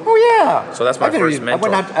Salatin? Oh yeah. So that's my first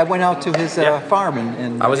mentor. I went out to his farm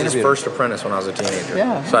and I was his first apprentice when I was a teenager.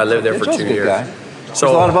 Yeah. So I lived there for Joel's 2 a good years. guy. So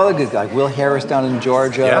there's a lot of other good guys. Will Harris down in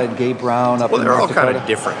Georgia and Gabe Brown up in North Dakota. Well, they're all kind of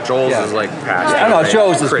different. Joel's is like past. I know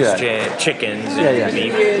Joel's is Christian, chickens, and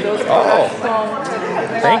beef. Oh,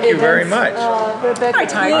 thank you very much. Rebecca.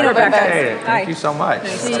 Hey, thank you so much.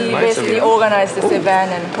 She basically organized this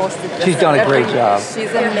event and hosted this. She's done a great job.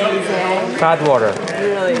 She's amazing. Fat water.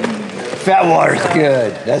 Really. Fat water's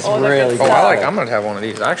good. That's really good. I'm gonna have one of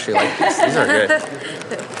these. I actually like these. These are good.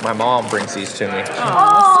 My mom brings these to me.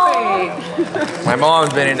 Oh, My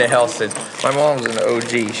mom's been into health since. My mom's an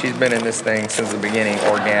OG. She's been in this thing since the beginning,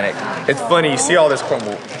 organic. It's funny, you see all this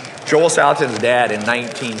crumble. Joel Salatin's dad in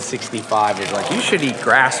 1965 was like, you should eat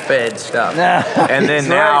grass-fed stuff. And then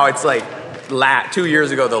now it's like, 2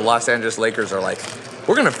 years ago, the Los Angeles Lakers are like,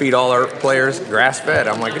 we're going to feed all our players grass-fed.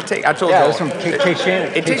 I'm like, I told Joel, from Kate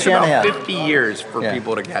Shanahan. It takes about 50 years for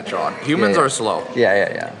people to catch on. Humans are slow.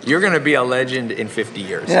 Yeah. You're going to be a legend in 50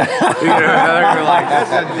 years. They're going to be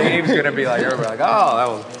like, Dave's going to be like, everybody like, oh, that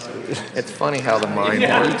was... It's funny how the mind You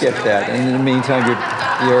works. get that. And in the meantime,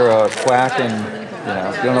 you're a quack and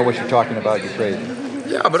you don't know what you're talking about. You're crazy.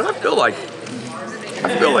 Yeah, but I feel like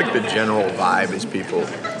the general vibe is people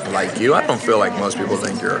like you. I don't feel like most people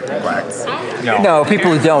think you're a quack. No,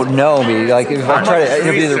 people who don't know me, like if I try to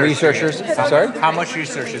interview the researchers. I'm sorry? How much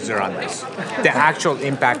research is there on this? The actual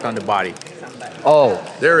impact on the body. Oh,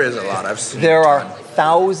 There is a lot. I've seen. there are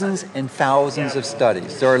thousands and thousands of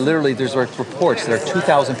studies. There's reports that are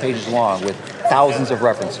 2,000 pages long with thousands of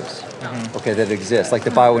references. Okay, that exist, like the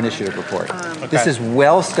Bioinitiative report. This is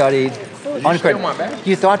well studied. steal my bag?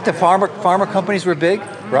 You thought the pharma companies were big,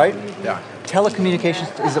 right? Yeah. Telecommunications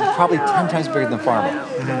is probably 10 times bigger than pharma.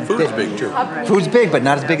 Food's big too. Food's big, but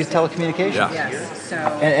not as big as telecommunications.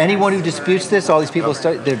 Yeah. And anyone who disputes this, all these people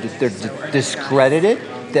study, they're discredited.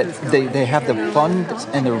 That they have the funds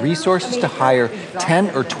and the resources to hire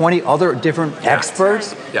 10 or 20 other different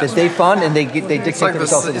experts that they fund, and they dictate It's like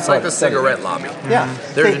themselves. it's like the cigarette lobby. Yeah.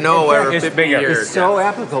 There's nowhere It's 50 bigger. years. It's so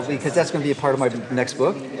applicable because that's going to be a part of my next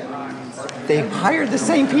book. They hired the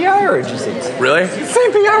same PR agencies. Really?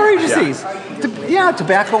 Same PR agencies.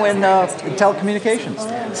 Tobacco and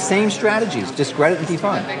telecommunications. Same strategies. Discredit and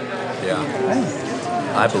defund. Yeah.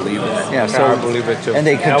 I believe it. Yeah, so I believe it too. And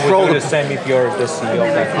they control I would do the same if you're the CEO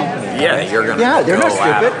of that company. Yeah, you're gonna. Yeah, they're go not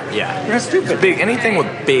at stupid. it. Yeah, They're not stupid. It's big. Anything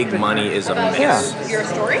with big money is a mess. Yeah. your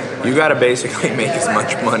story? You got to basically make as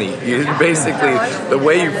much money. You basically the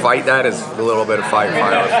way you fight that is a little bit of fire,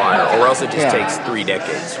 or else it just takes 3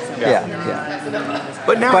 decades.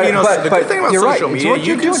 But now, But- you know, but- the but good thing about you're right. social It's media, what you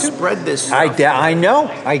you're can doing. spread this stuff. I know.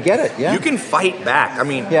 I get it. Yeah. You can fight back. I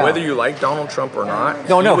mean, Yeah. whether you like Donald Trump or not,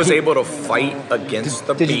 No, he no, was he- able to fight against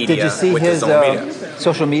the media Did you see with his his own media.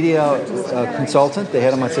 social media consultant? They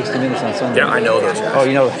had him on 60 Minutes on Sunday. Yeah, I know those guys. Oh,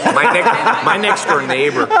 you know. My next door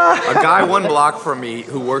neighbor, a guy one block from me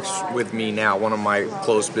who works with me now, one of my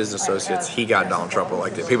close business associates, he got Donald Trump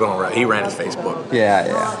elected. People don't realize, he ran his Facebook.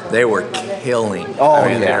 Yeah. They were killing. Oh, I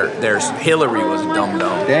mean, yeah. there's Hillary was dumb.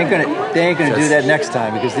 They ain't gonna do that next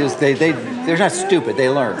time because they're not stupid. They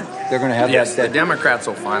learn. They're gonna have Yes, the that. Democrats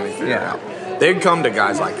will finally figure it Yeah. out. They'd come to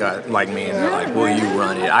guys like me and they're like, "Will you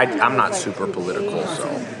run it?" I'm not super political, so.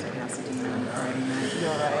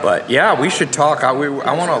 But yeah, we should talk. I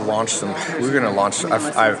want to launch some. We're going to launch.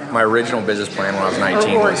 My original business plan when I was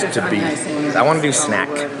 19 was to be. I want to do snack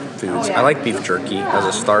foods. I like beef jerky as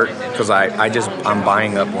a start because I'm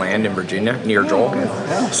buying up land in Virginia near Joel,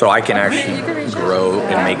 so I can actually grow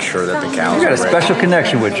and make sure that the cows. You got a are ready. special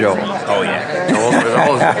connection with Joel. Oh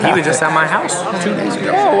yeah, he was just at my house 2 days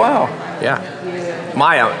ago. Oh wow. Yeah.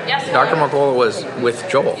 Dr. McCullough was with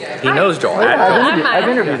Joel. He knows Joel. I've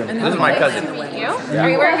interviewed him. This is my cousin. Are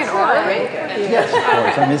you wearing an aura ring? Yes, of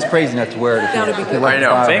course. I mean, it's crazy not to wear it. If you like I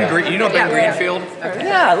know. the Ben vibe. you know Ben Greenfield?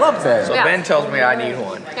 Yeah, I love that. So Ben tells me I need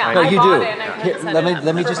one. Yeah, No, I you bought do. it and I Here,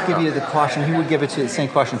 let me just give you the caution. He would give it to the same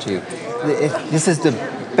caution to you. This is the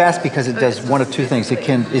best because it does one of two things.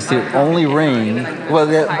 It's the only ring. Well,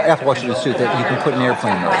 the Apple Watch is suit that you can put in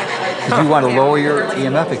airplane mode because you want to lower your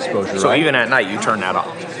EMF exposure. So right? even at night, you turn that off.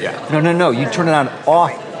 Yeah. No. You turn it on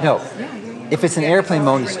off. No. If it's in airplane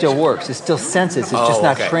mode, it still works. It still senses. It's just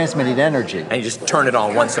not okay. transmitting energy. And you just turn it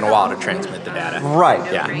on once in a while to transmit the data. Right.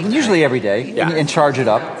 Yeah. Usually every day. Yeah. And charge it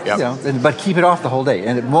up. Yep. You know, but keep it off the whole day.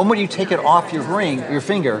 And the moment you take it off your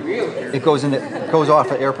finger, it goes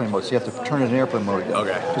off at airplane mode. So you have to turn it in airplane mode.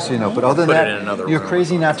 Okay. Just so you know. But other Put than it in another that, you're room.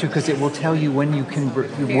 crazy not to because it will tell you when you can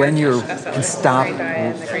stop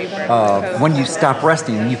when you stop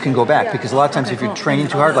resting and you can go back. Because a lot of times if you're training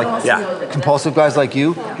too hard, like compulsive guys like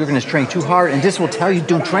you're going to train too hard, and this will tell you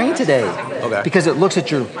don't train today. Okay. Because it looks at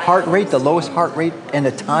your heart rate, the lowest heart rate, and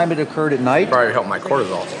the time it occurred at night. Probably help my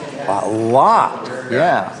cortisol. A lot,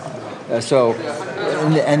 yeah.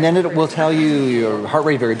 And then it will tell you your heart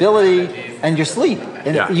rate variability and your sleep.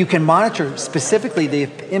 And you can monitor specifically the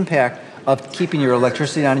impact of keeping your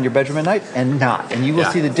electricity on in your bedroom at night and not. And you will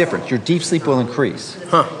see the difference. Your deep sleep will increase.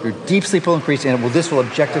 Your deep sleep will increase, and this will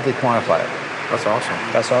objectively quantify it. That's awesome.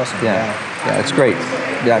 That's awesome. Yeah, it's great.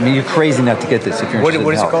 Yeah, I mean, you're crazy not to get this if you're interested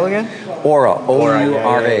What in is it health. called again? Aura,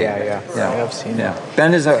 O-U-R-A. Yeah. I've seen that.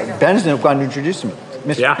 Ben's the one who introduced me.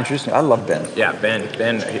 Introduced me. I love Ben. Yeah,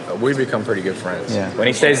 Ben, we've become pretty good friends. Yeah. When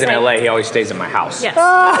he stays in LA, he always stays in my house. Yes.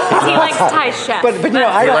 He likes Thai chef. But you know,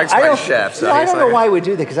 I likes my chef, so I he's don't know like- why we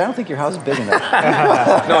do that because I don't think your house is big enough.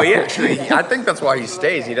 No, I think that's why he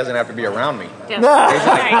stays. He doesn't have to be around me. Yeah. He's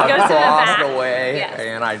like He goes to the across back. the way, Yes.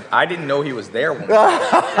 and I didn't know he was there. One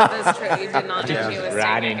That's true. You did not know she was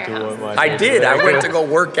Ran staying at into your him. house. I did. I went to go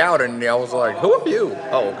work out, and I was like, "Who are you?"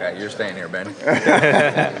 Oh, okay, you're staying here, Ben.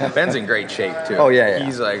 Ben's in great shape too. Oh, yeah.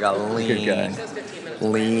 He's like a Good guy.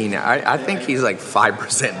 lean. I think he's like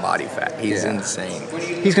 5% body fat. He's insane.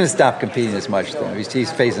 He's going to stop competing as much though. He's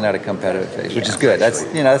phasing out a competitive phase, which is good. That's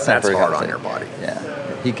not That's very hard healthy. on your body. Yeah,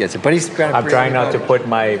 he gets it. But he's got. I'm trying not to put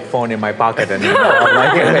my phone in my pocket anymore.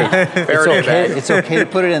 It's Faraday okay. bag. It's okay to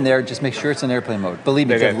put it in there. Just make sure it's in airplane mode. Believe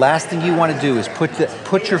me, Okay. the last thing you want to do is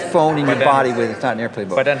put your phone in your body when it's not in airplane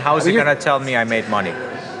mode. But then how's he Well, going to tell me I made money?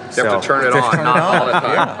 You have to turn it on, not all the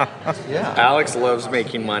time. Yeah. Alex loves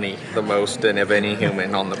making money the most of any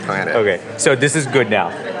human on the planet. Okay, so this is good now.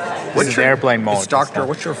 This is airplane mode. It's Doctor.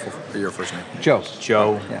 What's your first name? Joe.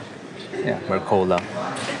 Joe Yeah. Mercola.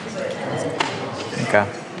 Okay.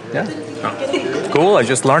 Yeah. Cool, I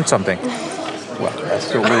just learned something. Well, that's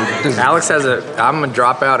so weird. Alex I'm a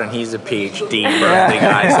dropout and he's a PhD birthday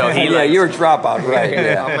guy. So you're a dropout, right?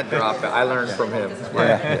 Yeah. I'm a dropout. I learned from him.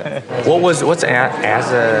 What's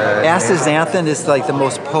Astaxanthin is like the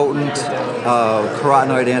most potent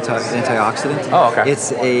carotenoid antioxidant. Oh, okay.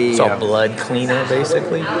 It's a blood cleaner,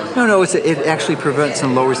 basically. no. It actually prevents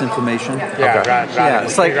and lowers inflammation. Yeah, Yeah,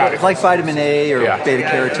 it's like vitamin A or Yeah. beta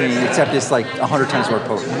carotene, except it's like 100 times more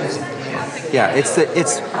potent. Yeah, it's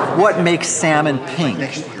what makes salmon pink.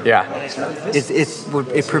 Yeah.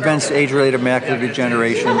 It prevents age-related macular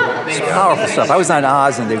degeneration. It's powerful stuff. I was on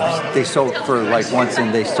Oz and they sold for like once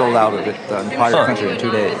and they sold out of it in Pirate Country in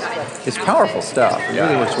 2 days. It's powerful stuff. It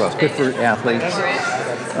really works well. It's good for athletes.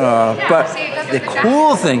 But the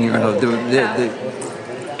cool thing you're gonna do,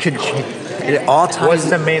 It all ties What's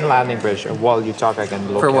the main landing page? While you talk, I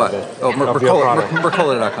can look for at what? it. Oh, Of your product.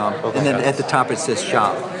 Mercola.com. Okay. And then at the top it says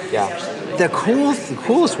shop. Yeah. The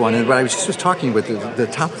coolest one, and what I was talking with the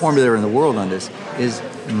top formulator in the world on this, is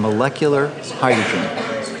molecular hydrogen.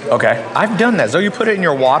 Okay. I've done that. So you put it in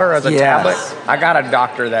your water as a Yes. tablet? I got a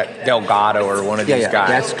doctor that Delgado or one of these guys.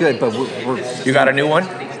 That's good, but we're You got a new one?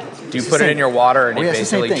 Do you put it in your water and it it's the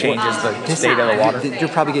same basically thing. changes the This- state of the water? You're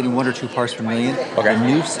probably getting 1 or 2 parts per million. Okay. The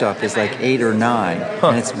new stuff is like 8 or 9,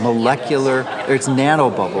 and it's molecular, or it's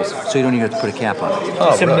nanobubbles, so you don't even have to put a cap on it.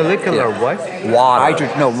 It's a molecular Yeah. what? Water.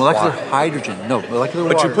 Molecular Water. hydrogen. No, molecular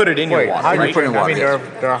But water. you put it in your water, Hydrogen. right? put it in I water,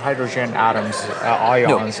 mean, there are hydrogen atoms,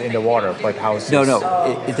 ions in the water, but how is No, this?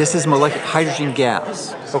 no. This is molecular hydrogen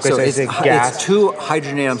gas. Okay, so it's a gas. It's 2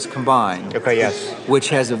 hydrogen atoms combined. Okay, yes. Which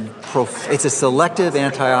has it's a selective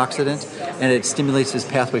antioxidant, and it stimulates this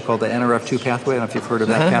pathway called the NRF2 pathway. I don't know if you've heard of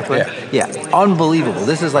that pathway. Yeah, unbelievable.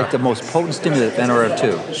 This is like the most potent stimulant,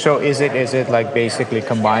 NRF2. So is it like basically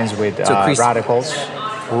combines with radicals?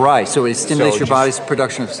 Right, so it stimulates So your just body's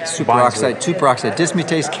production of binds with- superoxide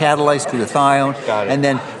dismutase, catalyzed glutathione, Got it. and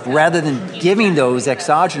then rather than giving those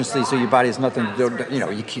exogenously, so your body has nothing,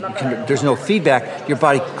 there's no feedback, your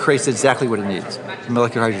body creates exactly what it needs.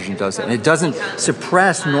 Molecular hydrogen does that, and it doesn't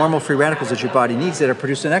suppress normal free radicals that your body needs that are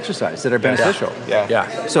produced in exercise that are beneficial.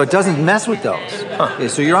 Yeah. So it doesn't mess with those. Yeah,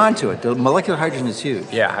 so you're onto it. The molecular hydrogen is huge.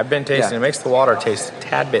 Yeah, I've been tasting. Yeah. It makes the water taste a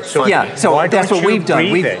tad bit funny. Yeah, so Why that's don't what you we've done.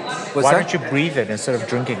 breathe it? What's Why that? don't you breathe it instead of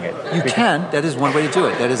drinking it? You can. That is one way to do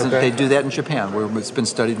it. That is, Okay. they do that in Japan, where it's been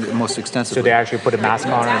studied most extensively. So they actually put a mask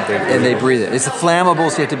on and they breathe it. It's flammable,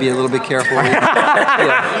 so you have to be a little bit careful.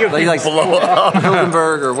 like blow up.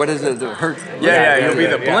 Hildenberg or what is it? Yeah, you'll be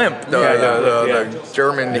the blimp, the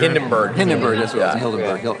German Hindenburg. Hindenburg, that's what it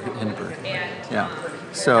was. Yeah. Hindenburg. Yeah.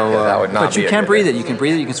 So, that would not but you be a can good breathe it. You can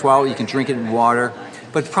breathe it. You can swallow it. You can drink it in water.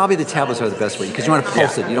 But probably the tablets are the best way because you want to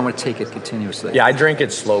pulse it. You don't want to take it continuously. Yeah, I drink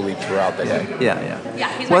it slowly throughout the day. Yeah.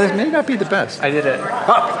 Well, it may not be the best. I did it.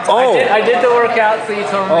 Oh. I did the workout, so you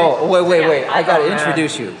told me. Oh, wait. I got to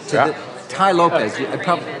introduce you to the Ty Lopez.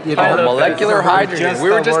 Molecular hydrogen. We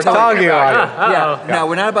were just talking about it. Yeah. Now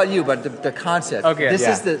we're not about you, but the concept. Okay. This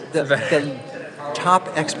Yeah. is the top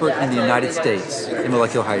expert in the United States in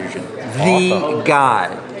molecular hydrogen. The guy,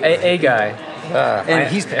 A guy. and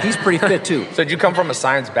he's pretty fit too. So did you come from a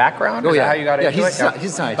science background? Is that how you got into he's it?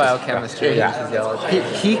 he's a scientist. Biochemistry, physiology.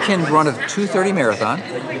 He can run a 2:30 marathon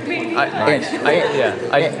and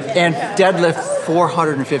deadlift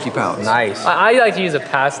 450 pounds. Nice. I like to use a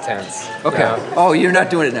past tense. Okay. you know. Oh, you're not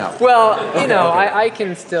doing it now. Well, I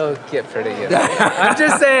can still get pretty good. I'm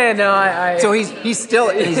just saying, no, I So he's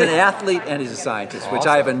an athlete and he's a scientist, which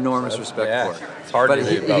I have enormous respect Yeah. for. It's hard but to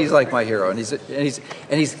do both. he's like my hero, and he's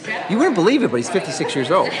you wouldn't believe it, but he's 56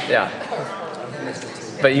 years old. yeah.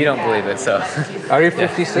 But you don't believe it, so. Are you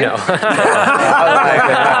 56? No.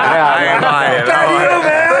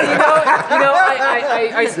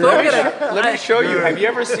 I spoke at a. Let me show you. Have you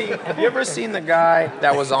ever seen the guy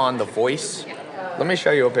that was on The Voice? Let me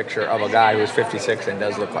show you a picture of a guy who's 56 and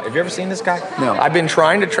does look like. Have you ever seen this guy? No. I've been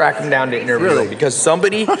trying to track him down to interview him because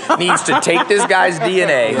somebody needs to take this guy's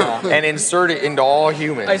DNA and insert it into all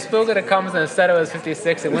humans. I spoke at a conference and I said I was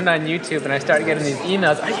 56 and went on YouTube and I started getting these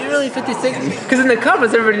emails. Are you really 56? Because in the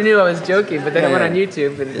conference everybody knew I was joking, but then I went on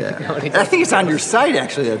YouTube and nobody I think it's on your site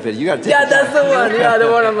actually. That video. You got to. Yeah, that's the one. Yeah,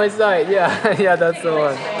 the one on my site. Yeah, that's the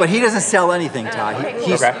one. But he doesn't sell anything, Ty.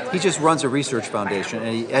 Okay. He just runs a research foundation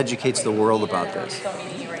and he educates the world about this.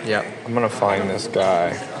 Yeah, I'm gonna find this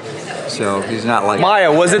guy. So he's not like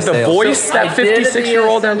Maya, was it The sales. Voice? That I did the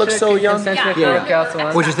 56-year-old that looks so young? Concentric Yeah. workouts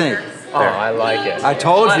one. What'd you think? Oh, I like it. I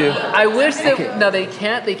told you. I wish that no, they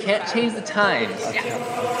can't change the times.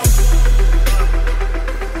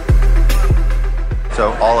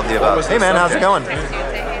 So all of the above. Hey man, how's it going?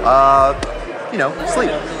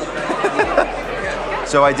 Sleep.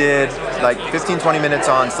 So I did like 15, 20 minutes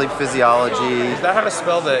on sleep physiology. Is that how to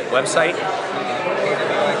spell the website?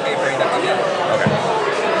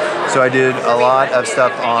 So I did a lot of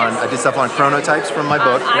stuff I did stuff on chronotypes from my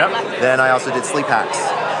book. Yep. Then I also did sleep hacks.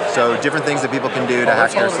 So different things that people can do to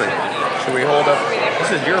hack their sleep. Should we hold up?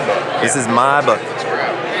 This is your book. This is my book.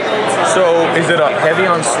 So is it heavy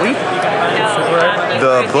on sleep?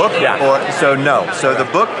 The book? Yeah. No. So the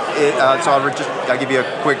book, I'll give you a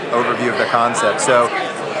quick overview of the concept. So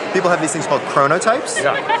people have these things called chronotypes.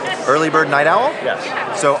 Yeah. Early bird, night owl. Yes.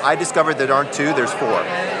 So I discovered there aren't 2, there's 4.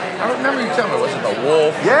 I remember you telling me, was it the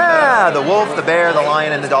wolf? Yeah, the wolf, the bear, the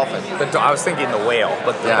lion, and the dolphin. I was thinking the whale,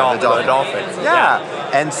 but the Yeah, dolphin. Yeah.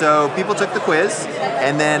 And so people took the quiz,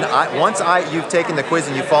 and then once you've taken the quiz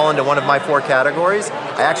and you fall into one of my 4 categories,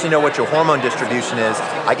 I actually know what your hormone distribution is.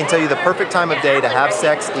 I can tell you the perfect time of day to have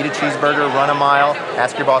sex, eat a cheeseburger, run a mile,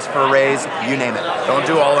 ask your boss for a raise, you name it. Don't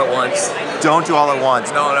do all at once. Don't do all at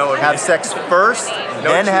once. No. Have sex first,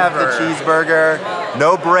 then have the cheeseburger,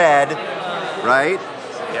 no bread, right?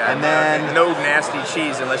 Yeah, and then no nasty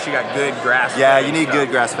cheese unless you got good grass. Yeah, you need good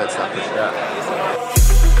grass-fed stuff for sure.